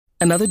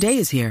Another day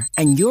is here,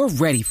 and you're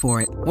ready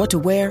for it. What to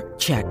wear?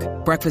 Check.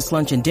 Breakfast,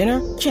 lunch, and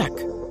dinner? Check.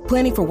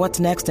 Planning for what's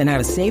next and how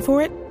to save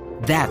for it?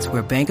 That's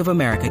where Bank of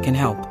America can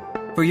help.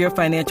 For your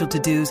financial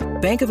to-dos,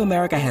 Bank of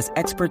America has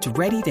experts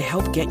ready to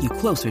help get you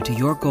closer to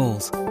your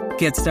goals.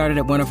 Get started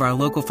at one of our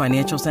local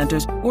financial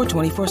centers or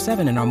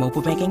 24/7 in our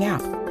mobile banking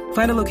app.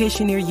 Find a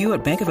location near you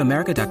at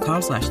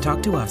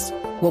bankofamerica.com/talktous.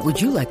 What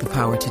would you like the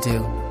power to do?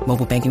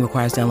 Mobile banking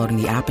requires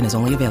downloading the app and is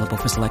only available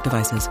for select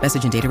devices.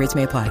 Message and data rates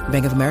may apply.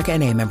 Bank of America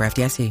N.A., member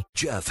FDIC.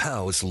 Jeff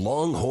Howe's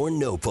Longhorn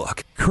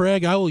Notebook.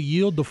 Craig, I will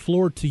yield the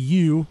floor to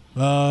you.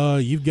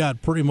 You've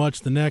got pretty much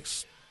the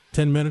next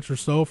 10 minutes or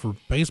so for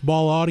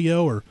baseball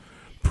audio or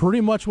pretty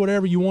much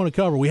whatever you want to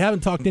cover. We haven't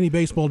talked any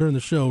baseball during the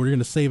show. We're going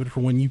to save it for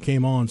when you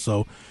came on.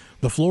 So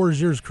the floor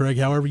is yours, Craig,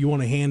 however you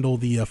want to handle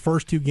the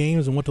first two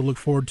games and what to look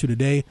forward to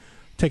today.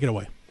 Take it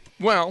away.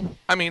 Well,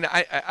 I mean,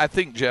 I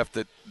think, Jeff,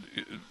 that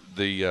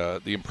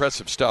the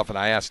impressive stuff, and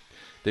I asked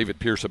David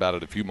Pierce about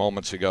it a few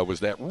moments ago,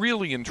 was that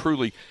really and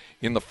truly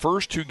in the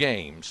first two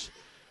games,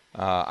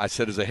 I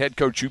said as a head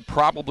coach, you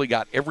probably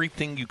got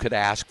everything you could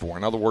ask for.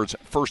 In other words,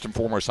 first and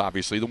foremost,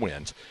 obviously the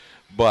wins,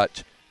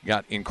 but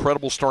got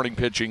incredible starting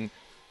pitching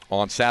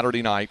on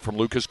Saturday night from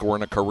Lucas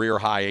Gordon, a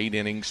career-high 8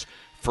 innings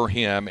for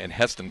him, and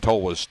Heston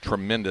Toll was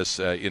tremendous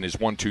in his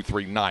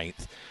 1-2-3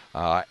 ninth.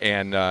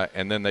 And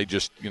then they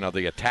just,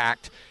 they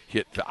attacked,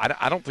 hit.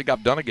 I don't think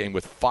I've done a game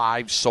with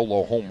 5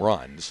 solo home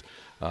runs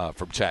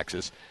from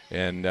Texas.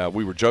 And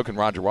we were joking,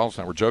 Roger Wallace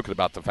and I were joking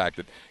about the fact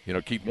that,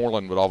 Keith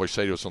Moreland would always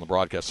say to us on the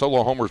broadcast,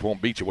 solo homers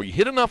won't beat you. Well, you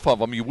hit enough of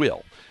them, you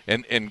will.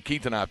 And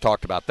Keith and I have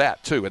talked about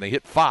that, too. And they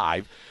hit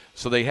 5.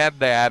 So they had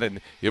that,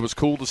 and it was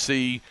cool to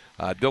see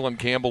Dylan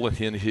Campbell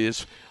in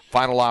his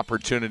final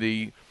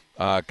opportunity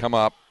come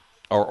up,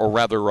 or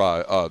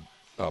rather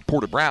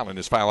Porter Brown in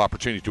his final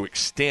opportunity to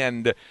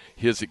extend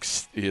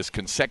his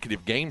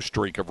consecutive game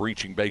streak of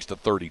reaching base to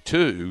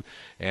 32.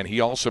 And he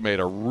also made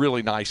a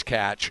really nice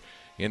catch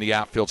in the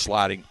outfield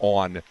sliding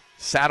on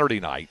Saturday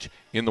night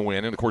in the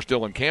win. And, of course,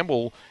 Dylan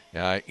Campbell,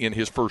 in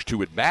his first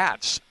 2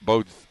 at-bats,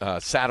 both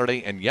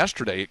Saturday and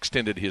yesterday,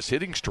 extended his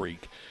hitting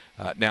streak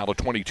now to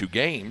 22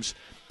 games.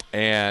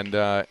 And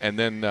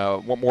then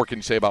what more can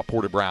you say about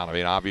Porter Brown? I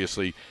mean,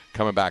 obviously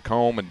coming back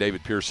home, and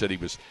David Pierce said he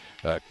was,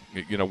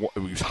 he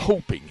was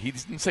hoping. He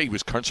didn't say he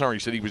was concerned. He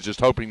said he was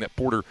just hoping that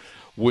Porter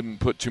wouldn't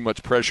put too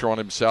much pressure on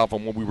himself.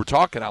 And when we were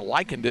talking, I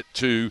likened it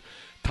to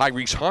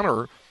Tyrese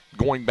Hunter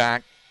going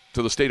back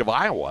to the state of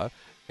Iowa.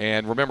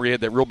 And remember, he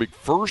had that real big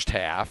first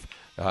half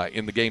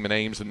in the game in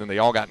Ames, and then they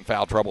all got in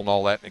foul trouble and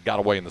all that, and it got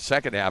away in the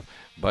second half.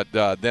 But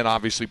then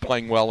obviously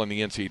playing well in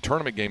the NCAA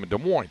tournament game in Des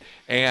Moines.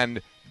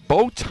 And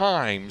both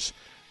times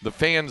the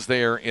fans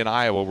there in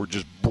Iowa were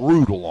just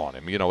brutal on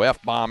him,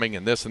 F-bombing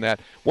and this and that.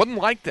 Wasn't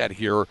like that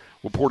here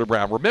with Porter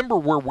Brown. Remember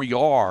where we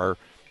are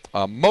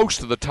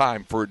most of the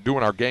time for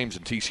doing our games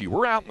in TCU.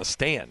 We're out in the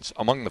stands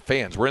among the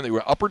fans. We're in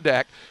the upper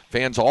deck,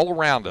 fans all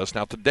around us.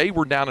 Now, today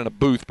we're down in a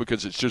booth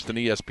because it's just an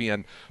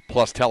ESPN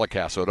Plus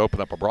telecast, so it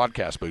opened up a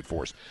broadcast booth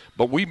for us.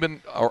 But we've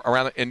been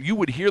around, and you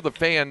would hear the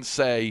fans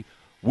say,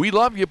 "We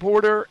love you,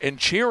 Porter," and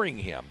cheering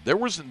him. There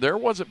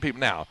wasn't people.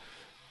 Now,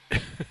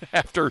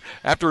 after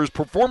his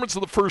performance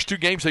of the first 2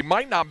 games, they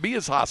might not be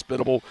as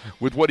hospitable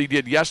with what he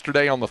did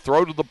yesterday on the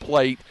throw to the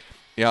plate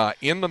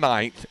in the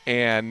ninth,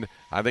 and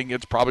I think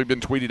it's probably been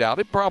tweeted out.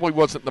 It probably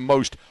wasn't the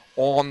most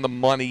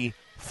on-the-money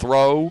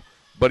throw,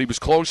 but he was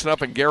close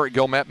enough, and Garrett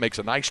Gilmet makes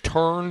a nice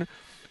turn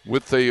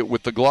with the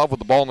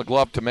ball in the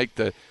glove to make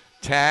the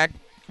tag.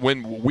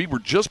 When we were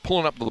just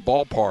pulling up to the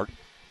ballpark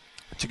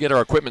to get our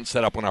equipment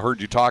set up, when I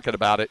heard you talking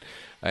about it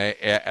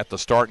at the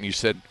start, and you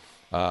said,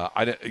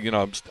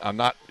 I'm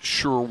not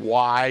sure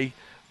why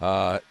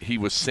he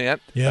was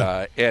sent.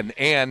 Yeah.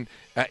 And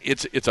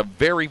it's a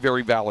very,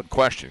 very valid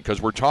question, because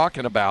we're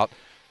talking about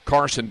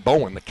Carson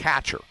Bowen, the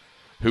catcher,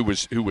 who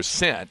was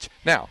sent.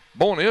 Now,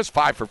 Bowen is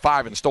 5 for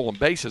 5 in stolen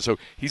bases, so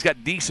he's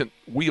got decent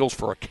wheels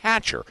for a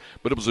catcher.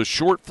 But it was a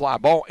short fly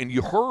ball, and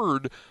you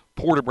heard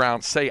Porter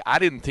Brown say, I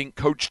didn't think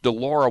Coach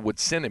DeLaura would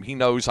send him. He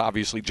knows,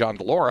 obviously, John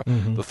DeLaura,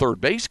 the third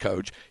base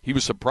coach. He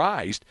was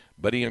surprised,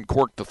 but he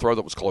uncorked the throw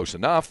that was close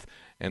enough.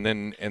 And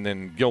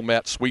then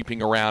Gilmet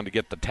sweeping around to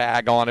get the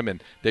tag on him.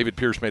 And David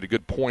Pierce made a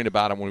good point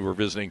about him when we were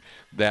visiting,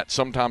 that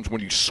sometimes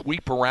when you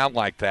sweep around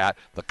like that,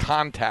 the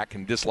contact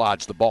can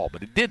dislodge the ball.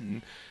 But it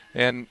didn't.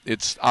 And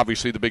it's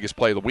obviously the biggest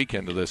play of the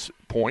weekend to this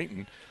point.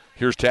 And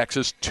here's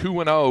Texas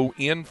 2-0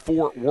 in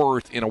Fort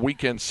Worth in a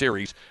weekend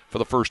series for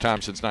the first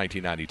time since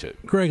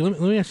 1992. Craig,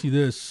 let me ask you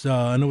this.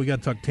 I know we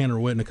got to talk Tanner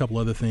Witt and a couple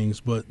other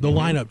things, but the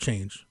lineup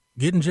change.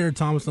 Getting Jared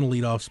Thomas in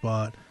the leadoff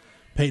spot,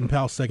 Peyton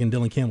Powell second,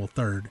 Dylan Campbell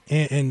third.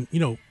 And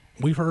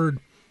we've heard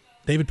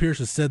David Pierce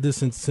has said this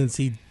since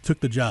he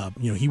took the job.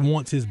 He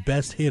wants his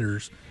best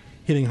hitters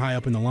hitting high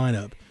up in the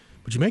lineup.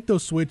 But you make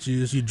those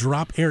switches, you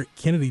drop Eric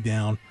Kennedy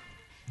down.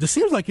 This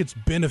seems like it's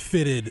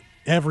benefited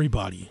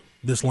everybody,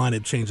 this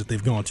lineup change that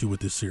they've gone to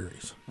with this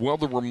series. Well,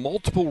 there were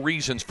multiple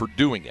reasons for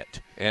doing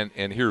it, and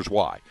here's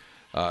why.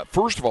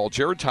 First of all,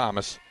 Jared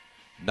Thomas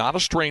not a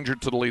stranger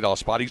to the leadoff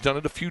spot. He's done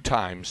it a few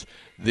times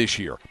this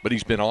year, but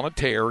he's been on a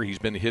tear. He's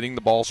been hitting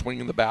the ball,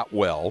 swinging the bat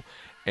well,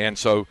 and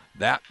so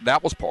that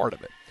was part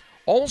of it.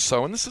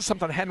 Also, and this is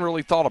something I hadn't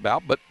really thought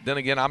about, but then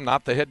again, I'm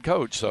not the head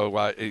coach,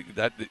 so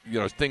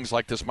things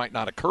like this might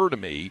not occur to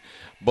me.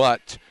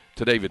 But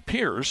to David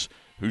Pierce,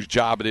 whose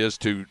job it is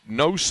to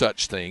know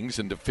such things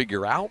and to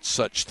figure out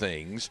such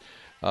things,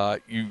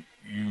 you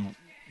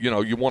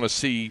want to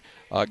see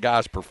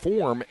guys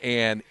perform,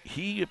 and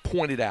he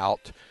pointed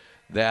out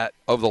that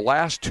of the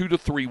last 2 to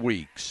 3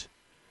 weeks,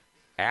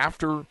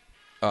 after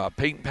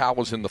Peyton Powell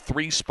was in the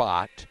 3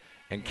 spot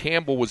and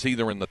Campbell was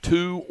either in the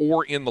 2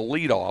 or in the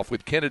leadoff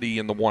with Kennedy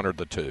in the 1 or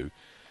the 2,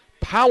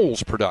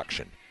 Powell's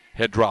production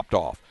had dropped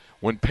off.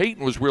 When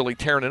Peyton was really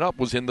tearing it up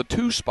was in the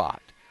 2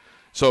 spot.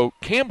 So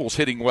Campbell's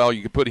hitting well.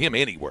 You could put him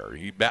anywhere.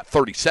 He bat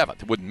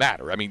 37th. It wouldn't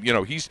matter. I mean,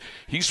 he's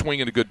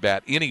swinging a good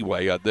bat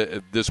anyway.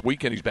 This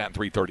weekend he's batting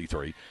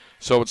 .333.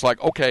 So it's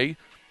like, okay,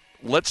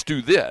 let's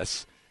do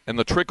this. And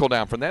the trickle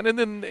down from that. And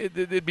then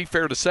it'd be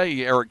fair to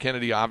say Eric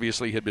Kennedy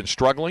obviously had been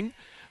struggling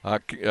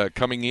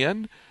coming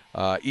in.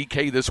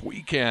 EK this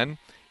weekend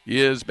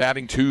is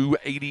batting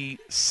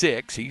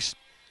 .286. He's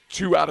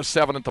 2 out of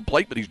 7 at the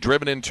plate, but he's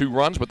driven in 2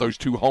 runs with those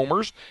 2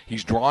 homers.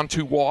 He's drawn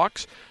 2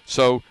 walks.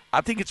 So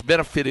I think it's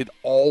benefited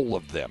all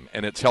of them,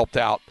 and it's helped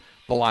out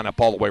the lineup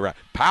all the way around.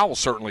 Powell,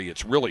 certainly,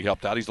 it's really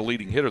helped out. He's the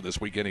leading hitter this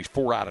weekend. He's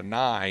 4 out of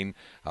 9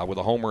 with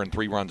a homer and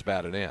 3 runs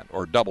batted in,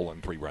 or double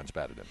and 3 runs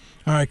batted in.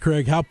 All right,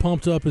 Craig, how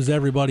pumped up is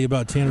everybody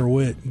about Tanner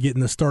Witt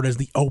getting the start as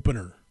the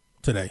opener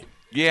today?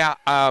 Yeah,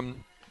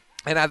 and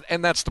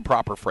that's the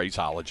proper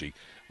phraseology.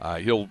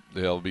 He'll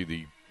be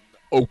the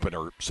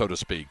opener, so to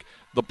speak.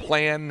 The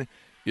plan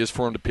is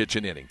for him to pitch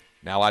an inning.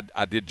 Now,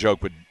 I did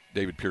joke with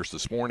David Pierce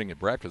this morning at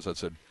breakfast. I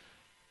said,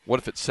 what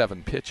if it's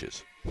 7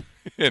 pitches?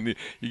 And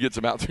he gets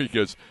him out there. He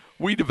goes,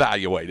 we'd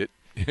evaluate it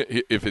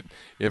if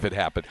it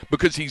happened.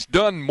 Because he's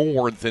done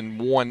more than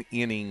 1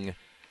 inning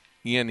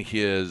in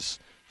his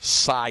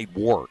side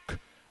work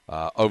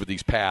over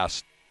these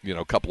past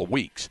couple of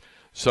weeks.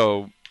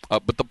 So,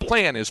 but the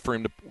plan is for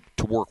him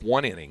to work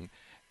 1 inning.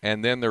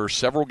 And then there are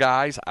several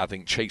guys. I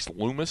think Chase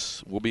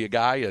Loomis will be a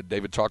guy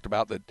David talked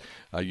about that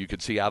you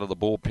could see out of the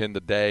bullpen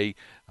today.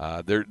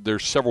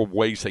 There's several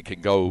ways they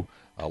can go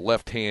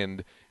left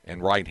hand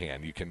and right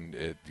hand. You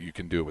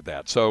can do it with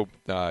that. So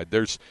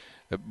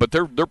but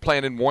they're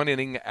planning 1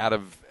 inning out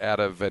of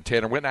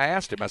Tanner Witt. And I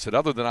asked him. I said,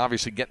 other than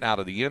obviously getting out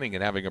of the inning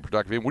and having a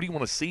productive inning, what do you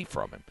want to see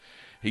from him?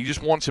 He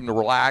just wants him to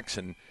relax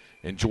and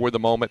enjoy the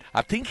moment.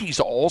 I think he's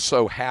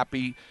also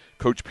happy,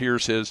 Coach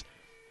Pierce is,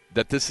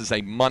 that this is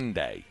a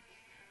Monday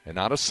and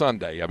not a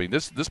Sunday. I mean,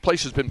 this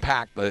place has been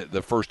packed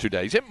the first 2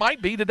 days. It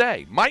might be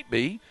today. Might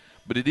be.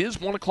 But it is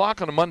 1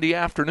 o'clock on a Monday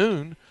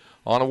afternoon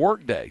on a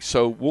work day.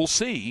 So we'll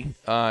see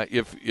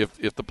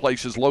if the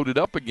place is loaded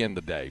up again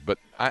today. But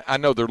I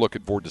know they're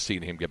looking forward to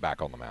seeing him get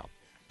back on the mound.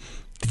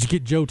 Did you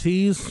get Joe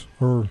Tease?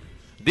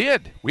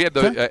 Did. We had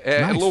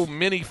a little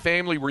mini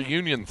family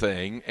reunion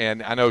thing.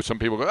 And I know some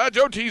people go,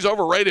 Joe Tease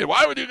overrated.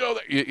 Why would you go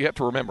there? You have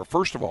to remember,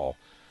 first of all,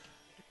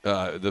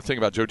 the thing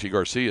about Joe T.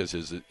 Garcia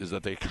is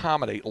that they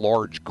accommodate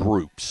large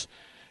groups.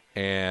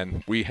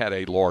 And we had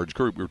a large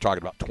group. We were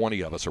talking about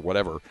 20 of us or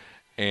whatever.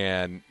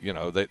 And,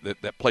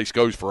 that place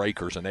goes for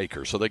acres and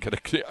acres. So they could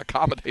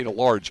accommodate a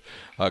large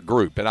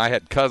group. And I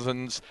had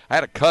cousins. I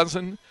had a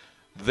cousin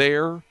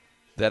there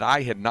that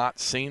I had not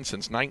seen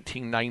since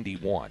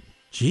 1991.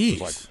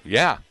 Jeez.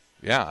 Yeah.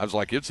 I was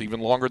like, it's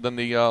even longer than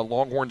the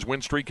Longhorns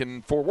win streak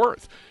in Fort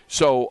Worth.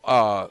 So,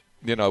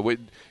 it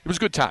was a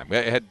good time. We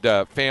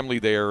had family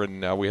there,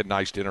 and we had a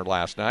nice dinner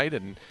last night,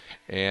 and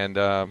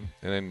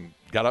then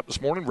got up this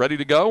morning ready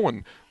to go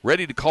and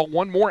ready to call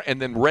one more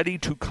and then ready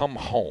to come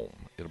home.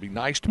 It'll be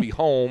nice to be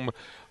home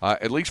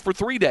at least for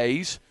 3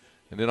 days,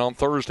 and then on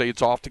Thursday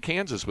it's off to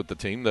Kansas with the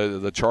team.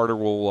 The charter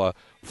will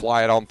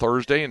fly it on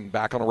Thursday and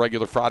back on a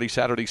regular Friday,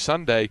 Saturday,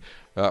 Sunday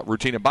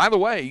routine. And by the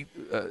way,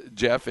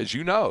 Jeff, as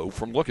you know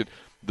from looking,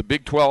 the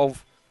Big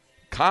 12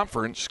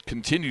 Conference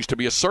continues to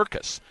be a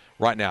circus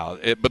right now.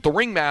 But the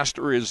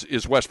ringmaster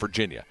is West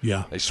Virginia.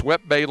 Yeah. They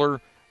swept Baylor.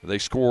 They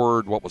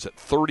scored,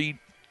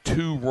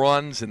 32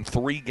 runs in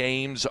 3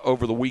 games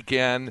over the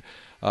weekend.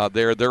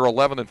 They're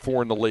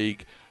 11-4 in the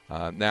league.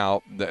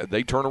 Now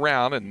they turn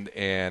around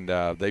and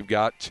they've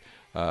got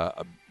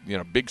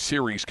big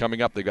series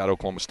coming up. They've got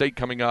Oklahoma State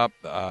coming up.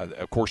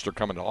 Of course, they're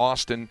coming to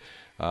Austin,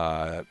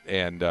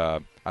 and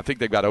I think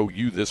they've got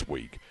OU this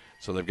week.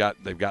 So they've got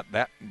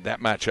that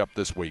matchup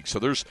this week. So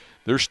there's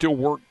still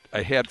work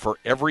ahead for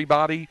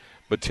everybody,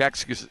 but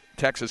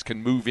Texas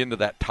can move into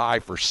that tie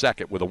for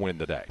second with a win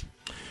today.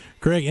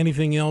 Craig,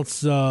 anything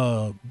else?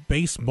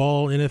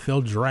 Baseball,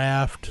 NFL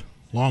draft,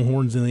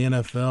 Longhorns in the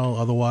NFL.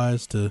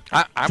 Otherwise,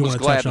 I was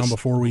glad to touch on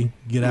before we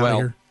get out of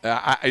here.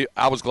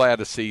 I was glad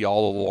to see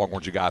all of the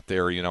Longhorns you got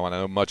there. And I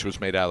know much was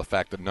made out of the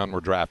fact that none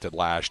were drafted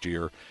last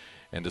year.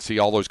 And to see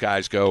all those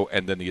guys go,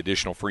 and then the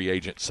additional free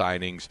agent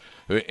signings,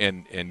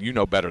 and you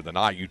know better than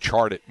I, you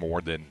chart it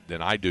more than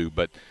I do.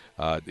 But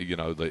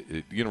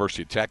the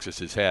University of Texas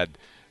has had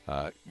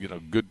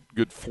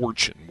good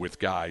fortune with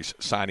guys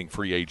signing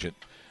free agent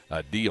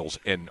deals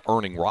and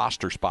earning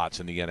roster spots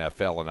in the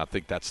NFL, and I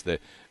think that's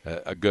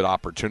a good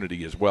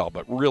opportunity as well.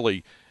 But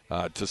really,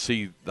 to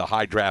see the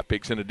high draft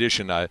picks, in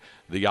addition,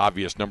 the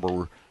obvious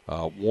number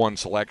one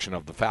selection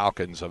of the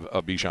Falcons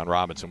of Bijan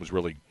Robinson was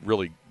really,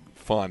 really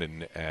fun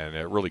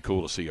and really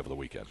cool to see over the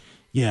weekend.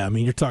 Yeah, I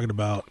mean, you're talking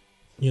about,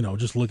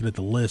 just looking at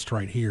the list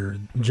right here.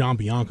 John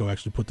Bianco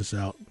actually put this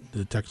out,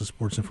 the Texas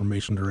Sports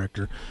Information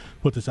Director,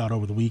 put this out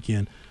over the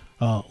weekend.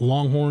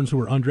 Longhorns who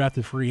are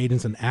undrafted free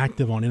agents and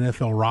active on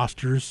NFL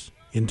rosters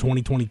in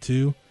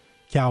 2022.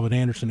 Calvin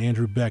Anderson,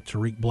 Andrew Beck,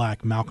 Tariq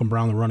Black, Malcolm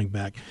Brown, the running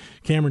back,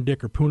 Cameron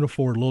Dicker, Poona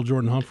Ford, Lil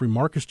Jordan Humphrey,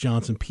 Marcus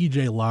Johnson,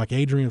 P.J. Locke,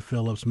 Adrian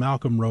Phillips,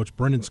 Malcolm Roach,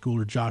 Brendan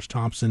Schooler, Josh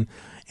Thompson,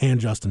 and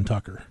Justin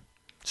Tucker.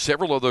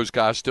 Several of those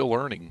guys still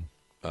earning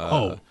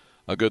a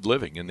good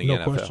living in the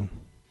NFL. Question.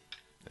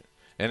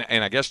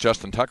 And I guess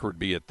Justin Tucker would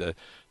be at the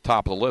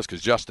top of the list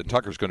because Justin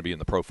Tucker is going to be in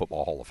the Pro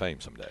Football Hall of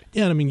Fame someday.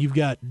 Yeah, I mean, you've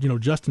got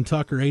Justin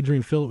Tucker,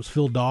 Adrian Phillips,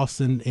 Phil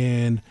Dawson,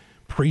 and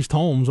Priest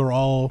Holmes are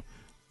all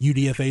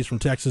UDFAs from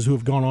Texas who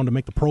have gone on to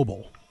make the Pro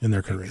Bowl in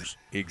their careers.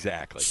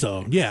 Exactly.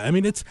 So yeah, I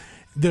mean,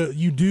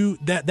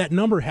 that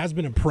number has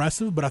been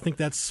impressive, but I think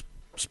that's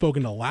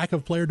spoken to lack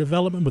of player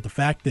development. But the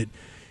fact that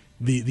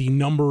the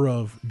number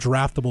of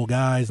draftable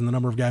guys and the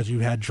number of guys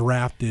you had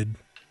drafted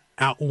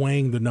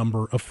outweighing the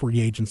number of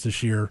free agents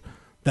this year,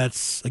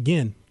 that's,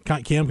 again,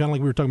 Cam, kind of like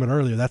we were talking about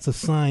earlier, that's a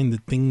sign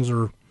that things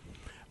are, I'm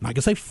not going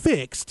to say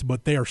fixed,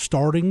 but they are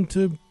starting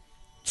to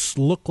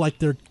look like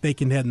they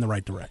can head in the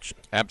right direction.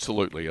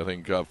 Absolutely. I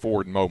think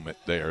forward movement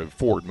there,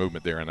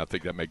 and I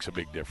think that makes a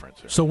big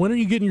difference. So when are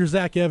you getting your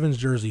Zach Evans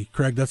jersey,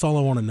 Craig? That's all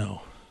I want to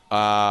know.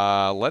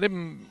 Let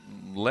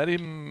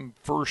him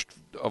first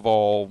of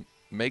all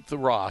make the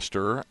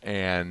roster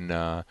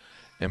and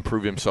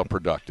prove himself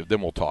productive.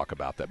 Then we'll talk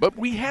about that. But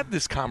we had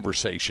this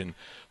conversation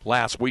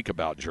last week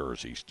about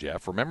jerseys,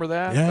 Jeff. Remember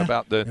that? Yeah.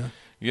 About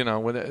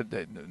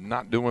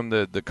not doing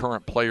the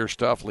current player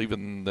stuff,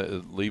 leaving.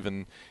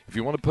 If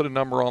you want to put a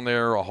number on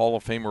there, a Hall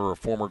of Famer or a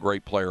former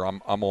great player,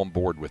 I'm on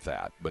board with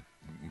that. But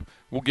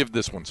we'll give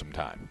this one some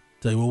time.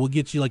 Tell you what, we'll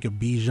get you like a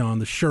Bijan,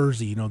 the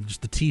jersey,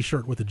 just the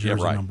T-shirt with a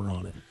jersey number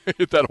on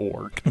it. That'll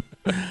work.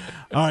 All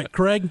right,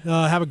 Craig,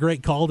 have a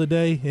great call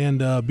today,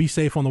 and be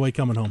safe on the way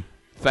coming home.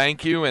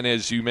 Thank you, and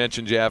as you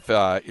mentioned, Jeff,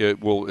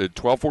 it will at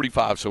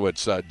 12:45, so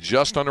it's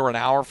just under an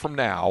hour from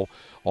now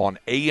on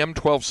AM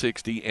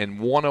 1260 and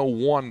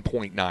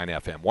 101.9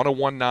 FM,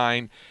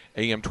 101.9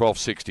 AM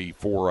 1260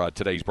 for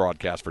today's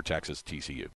broadcast for Texas TCU.